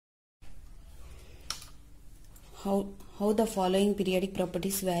how the following periodic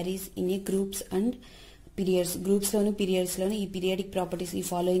properties varies in a groups and periods. Groups లోని periods లోని ఈ periodic properties ఈ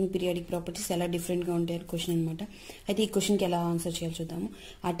following periodic properties ఎలా different గా ఉంటాయి క్వశ్చన్ అన్నమాట. అయితే ఈ క్వశ్చన్ కి ఎలా ఆన్సర్ చేయాలో చూద్దాము.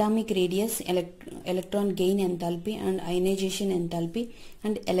 Atomic radius, electron gain enthalpy and ionisation enthalpy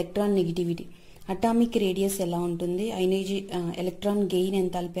and electron negativity. Atomic radius ఎలా ఉంటుంది, ఎలక్ట్రాన్ గెయిన్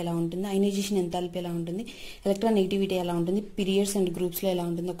ఎంథాల్పీ ఎలా ఉంటుంది, అయనైజేషన్ ఎంథాల్పీ ఎలా ఉంటుంది, ఎలక్ట్రాన్ నెగటివిటీ ఎలా ఉంటుంది, పీరియడ్స్ అండ్ గ్రూప్స్ లో ఎలా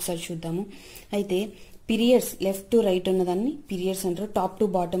ఉంటుంది ఒకసారి చూద్దాము. అయితే పీరియడ్స్ లెఫ్ట్ టు రైట్ ఉన్నదాన్ని పీరియడ్స్ అంటారు, టాప్ టు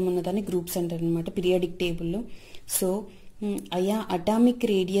బాటమ్ ఉన్నదాన్ని గ్రూప్స్ అంటారు అనమాట పీరియాడిక్ టేబుల్లో. సో అటామిక్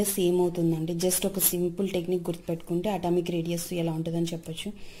రేడియస్ ఏమవుతుందంటే జస్ట్ ఒక సింపుల్ టెక్నిక్ గుర్తుపెట్టుకుంటే అటామిక్ రేడియస్ ఎలా ఉంటుందని చెప్పొచ్చు.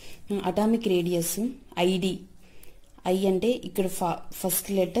 అటామిక్ రేడియస్ ఐడి, ఐ అంటే ఇక్కడ ఫస్ట్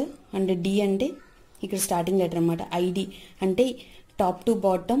లెటర్ అండ్ డి అంటే ఇక్కడ స్టార్టింగ్ లెటర్ అనమాట. ఐడి అంటే టాప్ టు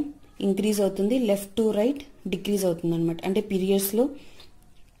బాటమ్ ఇంక్రీజ్ అవుతుంది, లెఫ్ట్ టు రైట్ డిక్రీజ్ అవుతుంది అనమాట. అంటే పీరియడ్స్ లో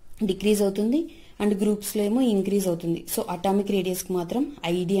డిక్రీజ్ అవుతుంది అండ్ గ్రూప్స్ లో ఏమో ఇంక్రీజ్ అవుతుంది. సో అటామిక్ రేడియస్ కి మాత్రం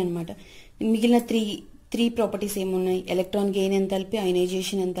ఐడి అనమాట. మిగిలిన త్రీ ప్రాపర్టీస్ ఏమున్నాయి, electron gain enthalpy,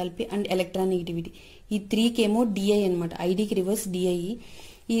 ionisation enthalpy and electron negativity. ఈ త్రీకి ఏమో డిఐ అనమాట, ఐడికి రివర్స్ డిఐ.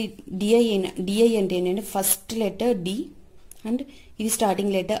 ఈ డిఐ అంటే ఏంటంటే ఫస్ట్ లెటర్ డి అండ్ ఇది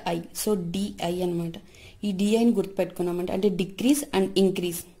starting letter I, so DI అనమాట. ఈ డిఐని గుర్తుపెట్టుకున్నామంటే అంటే decrease and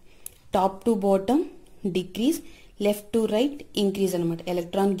increase, top to bottom decrease, left to right increase అనమాట.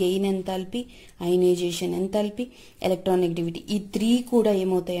 Electron gain enthalpy, ionisation enthalpy, electron negativity ఈ త్రీ కూడా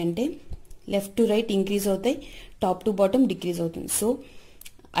ఏమవుతాయి అంటే లెఫ్ట్ టు రైట్ ఇంక్రీజ్ అవుతాయి, టాప్ టు బాటమ్ డిక్రీజ్ అవుతుంది. సో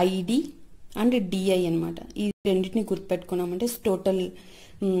ఐడి అండ్ డిఐ అనమాట. ఈ రెండింటిని గుర్తుపెట్టుకున్నామంటే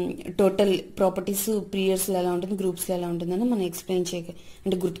టోటల్ ప్రాపర్టీస్ పీరియడ్స్ లో ఎలా ఉంటుంది, గ్రూప్స్ లో ఎలా ఉంటుందని మనం ఎక్స్ప్లెయిన్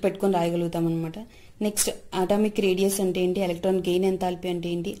అంటే గుర్తుపెట్టుకొని రాయగలుగుతాం అనమాట. నెక్స్ట్ అటామిక్ రేడియస్ అంటే ఏంటి, ఎలక్ట్రాన్ గెయిన్ ఎంథాల్పీ అంటే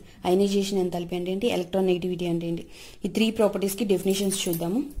ఏంటి, అయనైజేషన్ ఎంథాల్పీ అంటే ఏంటి, ఎలక్ట్రాన్ నెగటివిటీ అంటే ఏంటి, ఈ త్రీ ప్రాపర్టీస్ కి డెఫినేషన్స్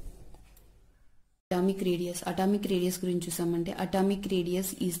చూద్దాము. అటామిక్ రేడియస్ గురించి చూసామంటే atomic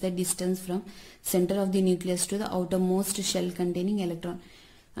radius is the distance from centre of the nucleus to the outer most shell containing electron.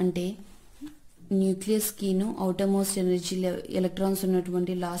 అంటే nucleus కిను outer most energy electrons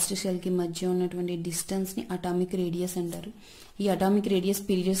ఉన్నటువంటి లాస్ట్ షెల్ కి మధ్య ఉన్నటువంటి డిస్టెన్స్ ని అటామిక్ రేడియస్ అంటారు. ఈ అటామిక్ రేడియస్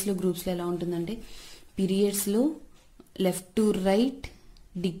పీరియడ్స్ లో గ్రూప్స్ లో ఎలా ఉంటుందంటే పీరియడ్స్ లో లెఫ్ట్ టు రైట్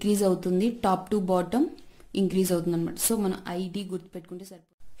డిక్రీజ్ అవుతుంది, టాప్ టు బాటమ్ ఇంక్రీజ్ అవుతుంది అనమాట. సో మనం ఐడి గుర్తుపెట్టుకుంటే సరిపోతుంది.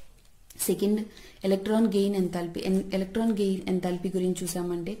 Second electron gain enthalpy. Electron gain enthalpy గురించి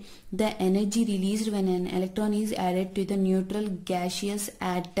చూసామంటే the energy released when an electron is added to the neutral gaseous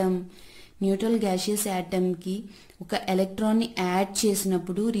atom. Neutral gaseous atom కి ఒక ఎలక్ట్రాన్ ని యాడ్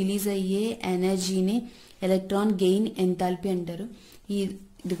చేసినప్పుడు రిలీజ్ అయ్యే ఎనర్జీని ఎలక్ట్రాన్ గెయిన్ ఎంథాల్పీ అంటారు.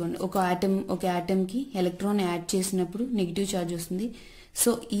 ఇదిగోండి ఒక ఆటమ్ కి ఎలక్ట్రాన్ యాడ్ చేసినప్పుడు నెగిటివ్ ఛార్జ్ వస్తుంది.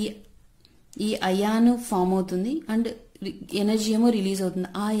 సో ఈ అయాన్ ఫామ్ అవుతుంది అండ్ ఎనర్జీ ఏమో రిలీజ్ అవుతుంది.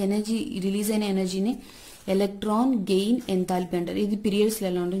 ఆ ఎనర్జీ రిలీజ్ అయిన ఎనర్జీని ఎలక్ట్రాన్ గెయిన్ ఎంథాల్పీ అంటారు. ఇది పీరియడ్స్ లో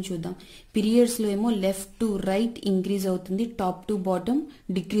ఎలా ఉంటుందో చూద్దాం. పీరియడ్స్ లో ఏమో లెఫ్ట్ టు రైట్ ఇంక్రీజ్ అవుతుంది, టాప్ టు బాటమ్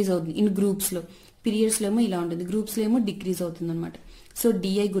డిక్రీజ్ అవుతుంది. ఇన్ గ్రూప్స్ లో పీరియడ్స్ లో ఏమో ఇలా ఉంటుంది, గ్రూప్స్ లో ఏమో డిక్రీజ్ అవుతుంది అనమాట. సో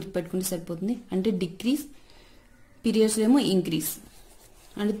డిఐ గుర్తుపెట్టుకుంటే సరిపోతుంది, అంటే డిక్రీజ్, పీరియడ్స్ లో ఏమో increase.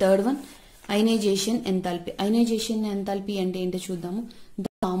 And third one ionisation enthalpy. Ionisation enthalpy అంటే ఏంటో చూద్దాము. The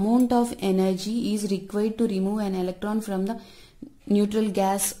amount of energy is required to remove an electron from the neutral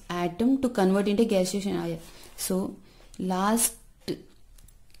gas atom to convert ఇంటే గ్యాసియస్ అయాన్. సో లాస్ట్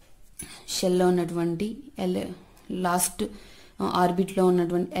షెల్లో ఉన్నటువంటి last orbit లో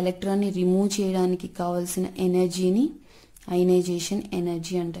ఉన్నటువంటి electron ని remove చేయడానికి కావాల్సిన ఎనర్జీని అయనైజేషన్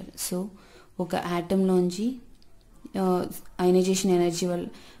ఎనర్జీ అంటారు. సో ఒక ఆటమ్ లోంచి అయనైజేషన్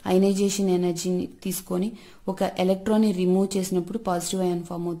ఎనర్జీని తీసుకొని ఒక ఎలక్ట్రాన్ ని రిమూవ్ చేసినప్పుడు పాజిటివ్ అయాన్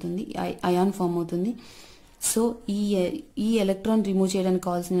ఫామ్ అవుతుంది. సో ఈ ఎలక్ట్రాన్ రిమూవ్ చేయడానికి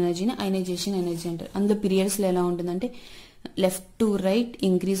కావాల్సిన ఎనర్జీని అయనైజేషన్ ఎనర్జీ అంటారు. అందులో పీరియడ్స్ లో ఎలా ఉంటుందంటే లెఫ్ట్ టు రైట్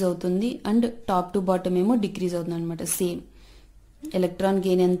ఇంక్రీజ్ అవుతుంది అండ్ టాప్ టు బాటమ్ ఏమో డిక్రీజ్ అవుతుంది అనమాట. సేమ్ ఎలక్ట్రాన్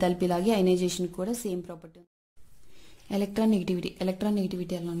గెయిన్ ఎంథాల్పీ లాగే అయనైజేషన్ కూడా సేమ్ ప్రాపర్టీ. ఎలక్ట్రాన్ నెగటివిటీ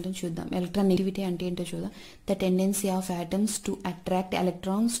ఎలా ఉంటుందో చూద్దాం. ఎలక్ట్రాన్ నెగటివిటీ అంటే ఏంటో చూద్దాం. The tendency of atoms to attract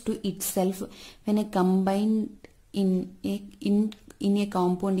electrons to it self when a combined in a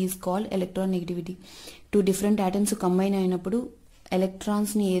compound is called electron negativity. Two different atoms combine అయినప్పుడు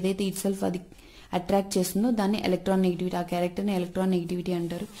electrons ని ఏదైతే it self అది అట్రాక్ట్ చేస్తుందో దాన్ని ఎలక్ట్రాన్ నెగటివిటీ, ఆ క్యారెక్టర్ ని electron negativity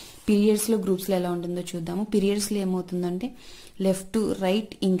అంటారు. Periods లో గ్రూప్స్ లో ఎలా ఉంటుందో చూద్దాము. పీరియడ్స్ లో ఏమవుతుందంటే లెఫ్ట్ టు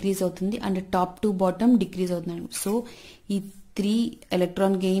రైట్ ఇంక్రీజ్ అవుతుంది and top to bottom decrease అవుతుంది. సో ఈ three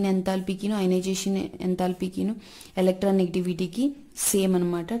electron gain ఎంథాల్పీకిను ionisation ఎంథాల్పీకిను electron నెగటివిటీకి same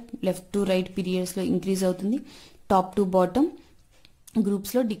అనమాట. లెఫ్ట్ టు రైట్ పీరియడ్స్ లో ఇంక్రీజ్ అవుతుంది, టాప్ టు బాటమ్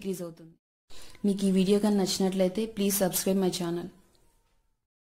గ్రూప్స్ లో డిక్రీజ్ అవుతుంది. మీకు ఈ వీడియో కానీ నచ్చినట్లయితే ప్లీజ్ సబ్స్క్రైబ్ మై ఛానల్.